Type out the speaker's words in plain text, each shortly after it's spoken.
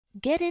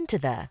Get into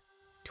the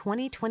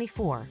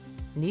 2024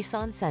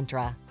 Nissan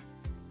Sentra.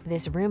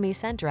 This roomy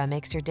Sentra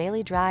makes your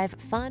daily drive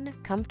fun,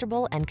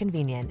 comfortable, and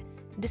convenient.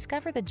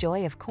 Discover the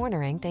joy of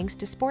cornering thanks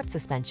to sport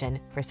suspension,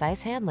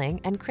 precise handling,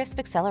 and crisp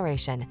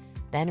acceleration.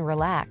 Then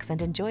relax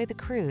and enjoy the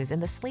cruise in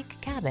the sleek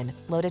cabin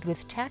loaded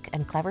with tech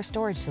and clever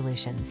storage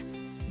solutions.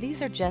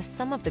 These are just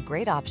some of the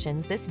great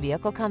options this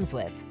vehicle comes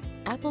with: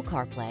 Apple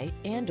CarPlay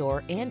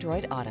and/or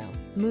Android Auto,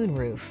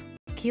 moonroof,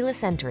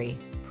 keyless entry,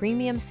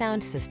 premium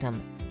sound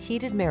system,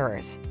 heated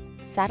mirrors,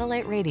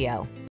 satellite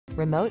radio,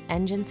 remote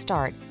engine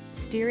start,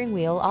 steering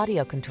wheel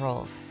audio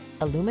controls,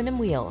 aluminum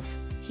wheels,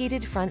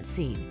 heated front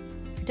seat.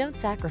 Don't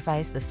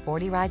sacrifice the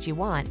sporty ride you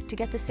want to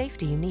get the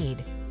safety you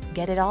need.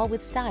 Get it all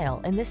with style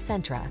in this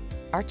Sentra.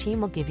 Our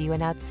team will give you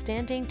an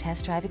outstanding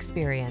test drive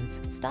experience.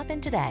 Stop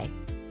in today.